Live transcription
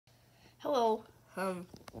Hello.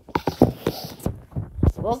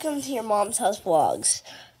 Welcome to your mom's house vlogs,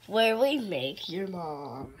 where we make your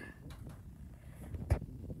mom.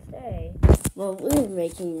 Today, well, we're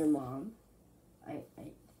making your mom. Wait,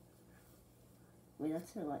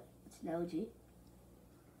 that's an emoji.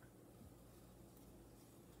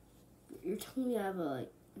 You're telling me I have a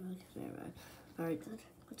Alright,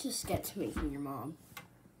 let's just get to making your mom.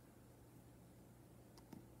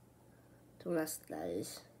 Don't ask what that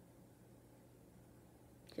is.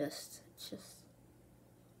 It's just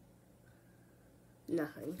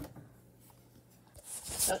nothing.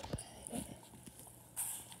 Okay.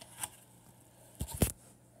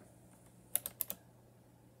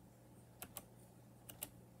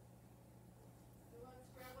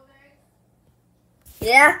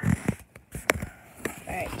 Yeah?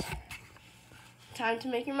 Alright. Time to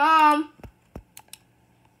make your mom.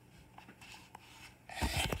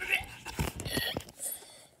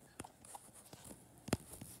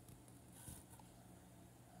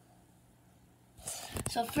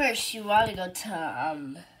 So first you want to go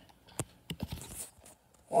to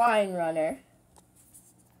Wine Runner.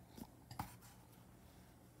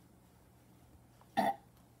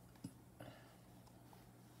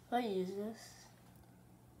 What is this?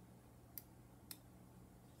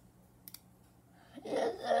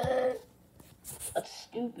 That's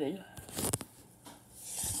stupid.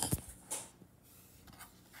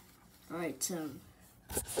 Alright,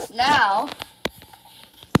 now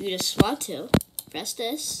you just want to press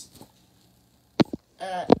this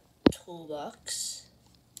toolbox.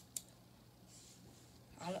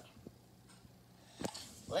 I don't know.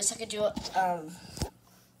 Wait, I could do it. I'm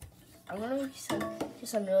gonna do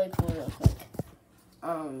something really cool real quick.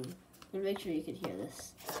 I'm gonna make sure you can hear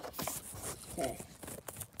this. Okay.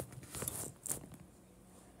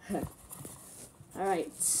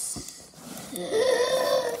 Alright.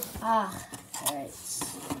 Alright.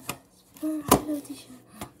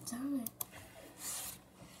 Damn it.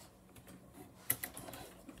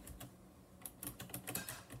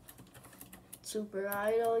 Super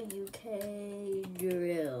Idol UK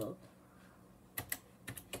drill.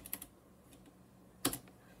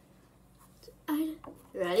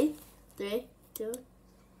 Ready? 3, 2.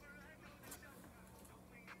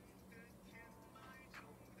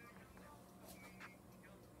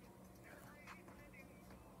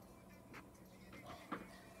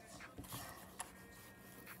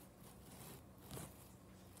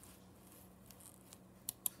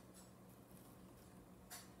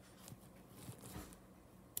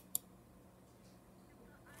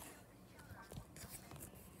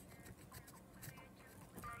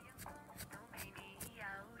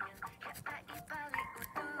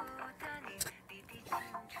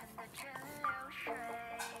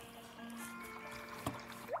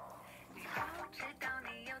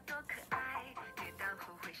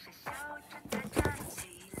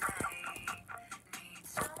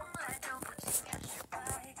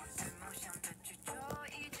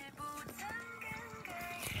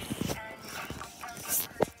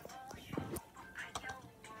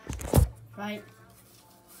 Right.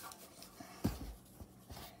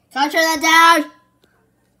 Can I turn that down?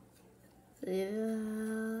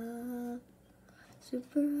 Yeah.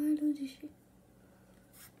 Super Idol.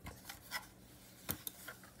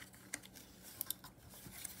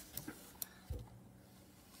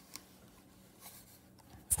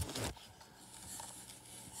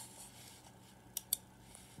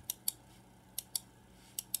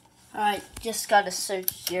 Alright, just gotta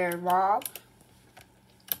search your mom.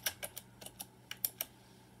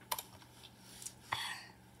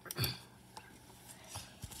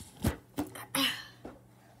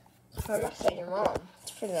 I'm not saying your mom.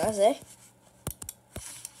 It's pretty nice, eh?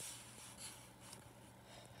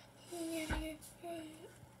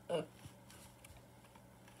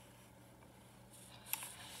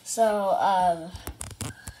 So,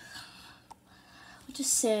 we'll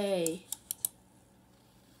just say,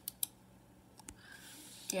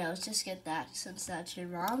 yeah, let's just get that since that's your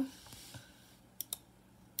mom.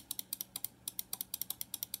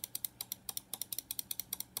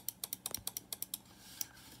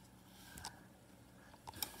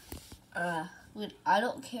 Wait, I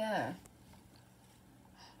don't care.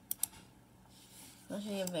 Let's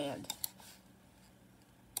see a band.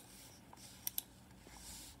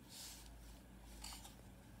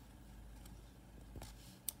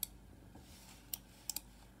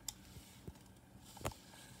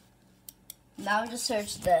 Now just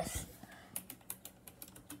search this.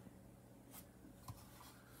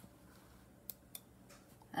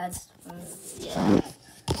 That's, yeah.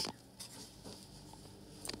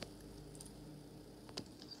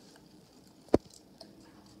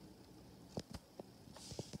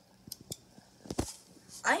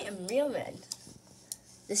 I am real man.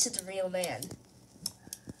 This is the real man.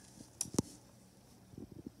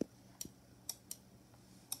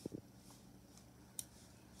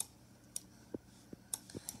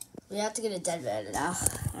 We have to get a dead man now,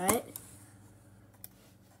 alright?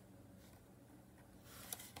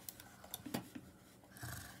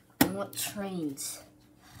 I want trains.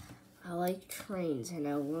 I like trains and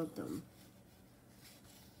I want them.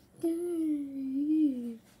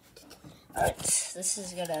 Alright, this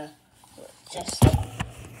is gonna just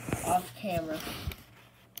off camera.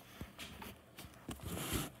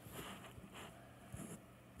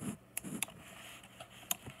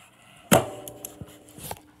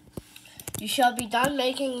 You shall be done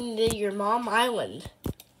making your mom island.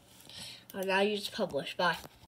 And now you just publish. Bye.